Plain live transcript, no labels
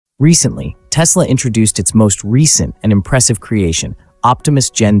Recently, Tesla introduced its most recent and impressive creation, Optimus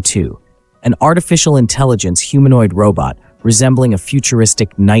Gen 2, an artificial intelligence humanoid robot resembling a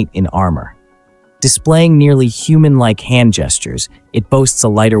futuristic knight in armor. Displaying nearly human-like hand gestures, it boasts a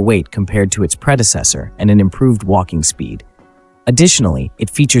lighter weight compared to its predecessor and an improved walking speed. Additionally,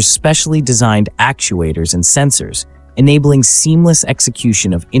 it features specially designed actuators and sensors, enabling seamless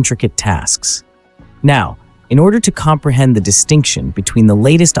execution of intricate tasks. Now, in order to comprehend the distinction between the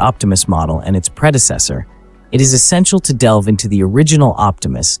latest Optimus model and its predecessor, it is essential to delve into the original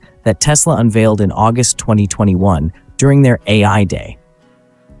Optimus that Tesla unveiled in August 2021 during their AI Day.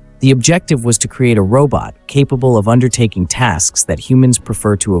 The objective was to create a robot capable of undertaking tasks that humans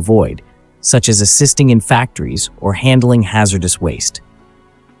prefer to avoid, such as assisting in factories or handling hazardous waste.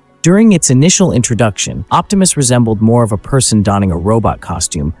 During its initial introduction, Optimus resembled more of a person donning a robot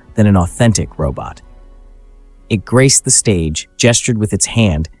costume than an authentic robot. It graced the stage, gestured with its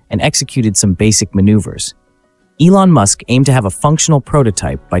hand, and executed some basic maneuvers. Elon Musk aimed to have a functional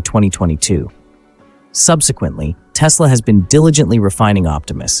prototype by 2022. Subsequently, Tesla has been diligently refining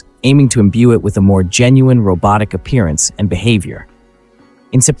Optimus, aiming to imbue it with a more genuine robotic appearance and behavior.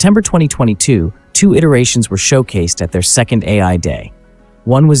 In September 2022, 2 iterations were showcased at their second AI Day.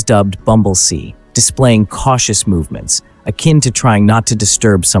 One was dubbed Bumble C, displaying cautious movements, akin to trying not to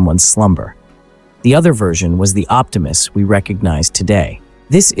disturb someone's slumber. The other version was the Optimus we recognize today.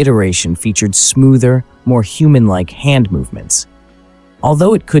 This iteration featured smoother, more human-like hand movements.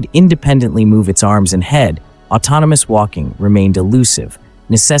 Although it could independently move its arms and head, autonomous walking remained elusive,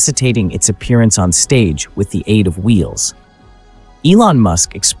 necessitating its appearance on stage with the aid of wheels. Elon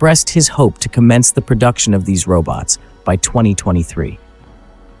Musk expressed his hope to commence the production of these robots by 2023.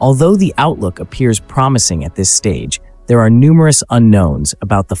 Although the outlook appears promising at this stage, there are numerous unknowns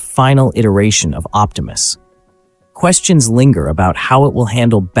about the final iteration of Optimus. Questions linger about how it will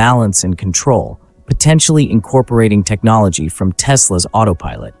handle balance and control, potentially incorporating technology from Tesla's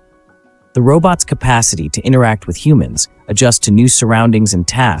autopilot. The robot's capacity to interact with humans, adjust to new surroundings and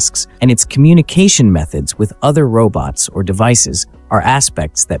tasks, and its communication methods with other robots or devices are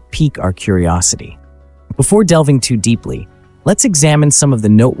aspects that pique our curiosity. Before delving too deeply, let's examine some of the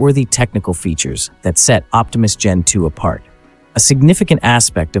noteworthy technical features that set Optimus Gen 2 apart. A significant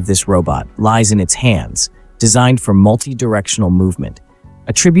aspect of this robot lies in its hands, designed for multi-directional movement,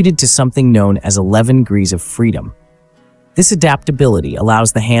 attributed to something known as 11 degrees of freedom. This adaptability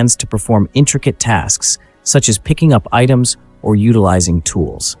allows the hands to perform intricate tasks, such as picking up items or utilizing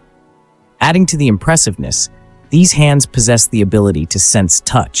tools. Adding to the impressiveness, these hands possess the ability to sense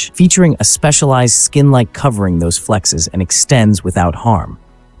touch, featuring a specialized skin-like covering those flexes and extends without harm.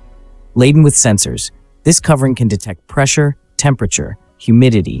 Laden with sensors, this covering can detect pressure, temperature,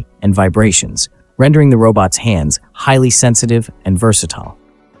 humidity, and vibrations, rendering the robot's hands highly sensitive and versatile.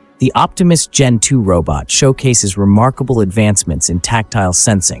 The Optimus Gen 2 robot showcases remarkable advancements in tactile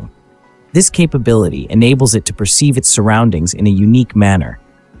sensing. This capability enables it to perceive its surroundings in a unique manner,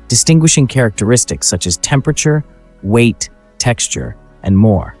 distinguishing characteristics such as temperature, weight, texture, and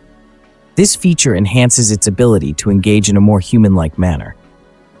more. This feature enhances its ability to engage in a more human-like manner.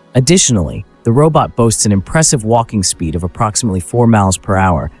 Additionally, the robot boasts an impressive walking speed of approximately 4 miles per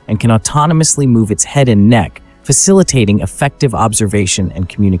hour and can autonomously move its head and neck, facilitating effective observation and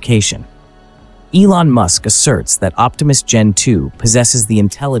communication. Elon Musk asserts that Optimus Gen 2 possesses the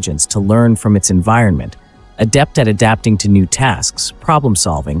intelligence to learn from its environment, adept at adapting to new tasks,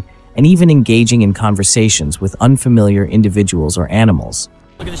 problem-solving, and even engaging in conversations with unfamiliar individuals or animals.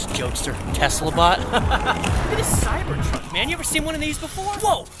 Look at this jokester, Tesla bot. Look at this Cybertruck, man. You ever seen one of these before?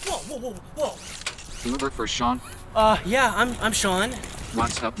 Whoa, whoa, whoa, whoa, whoa. You work for Sean? Yeah, I'm Sean.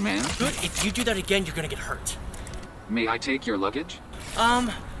 What's up, man? Good, if you do that again, you're gonna get hurt. May I take your luggage?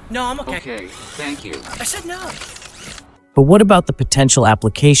 No, I'm okay. Okay, thank you. I said no. But what about the potential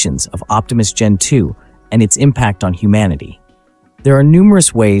applications of Optimus Gen 2 and its impact on humanity? There are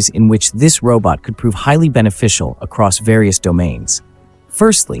numerous ways in which this robot could prove highly beneficial across various domains.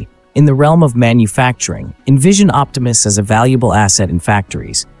 Firstly, in the realm of manufacturing, envision Optimus as a valuable asset in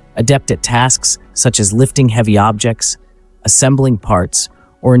factories, adept at tasks such as lifting heavy objects, assembling parts,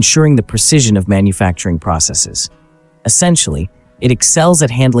 or ensuring the precision of manufacturing processes. Essentially, it excels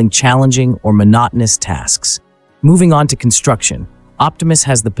at handling challenging or monotonous tasks. Moving on to construction, Optimus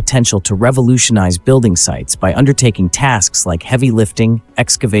has the potential to revolutionize building sites by undertaking tasks like heavy lifting,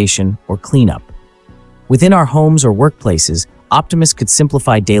 excavation, or cleanup. Within our homes or workplaces, Optimus could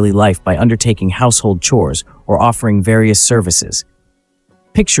simplify daily life by undertaking household chores or offering various services.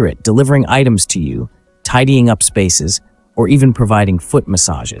 Picture it delivering items to you, tidying up spaces, or even providing foot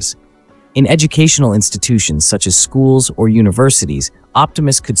massages. In educational institutions such as schools or universities,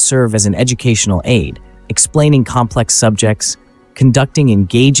 Optimus could serve as an educational aid, explaining complex subjects, conducting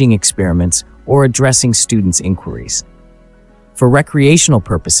engaging experiments, or addressing students' inquiries. For recreational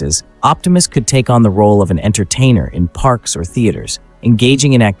purposes, Optimus could take on the role of an entertainer in parks or theaters,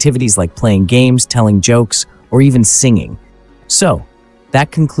 engaging in activities like playing games, telling jokes, or even singing. So,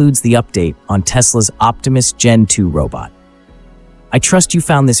 that concludes the update on Tesla's Optimus Gen 2 robot. I trust you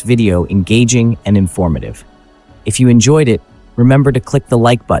found this video engaging and informative. If you enjoyed it, remember to click the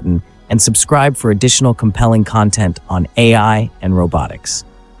like button and subscribe for additional compelling content on AI and robotics.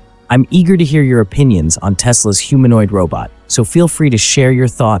 I'm eager to hear your opinions on Tesla's humanoid robot, so feel free to share your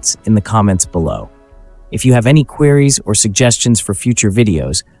thoughts in the comments below. If you have any queries or suggestions for future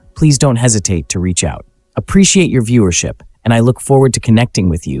videos, please don't hesitate to reach out. Appreciate your viewership, and I look forward to connecting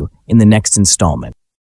with you in the next installment.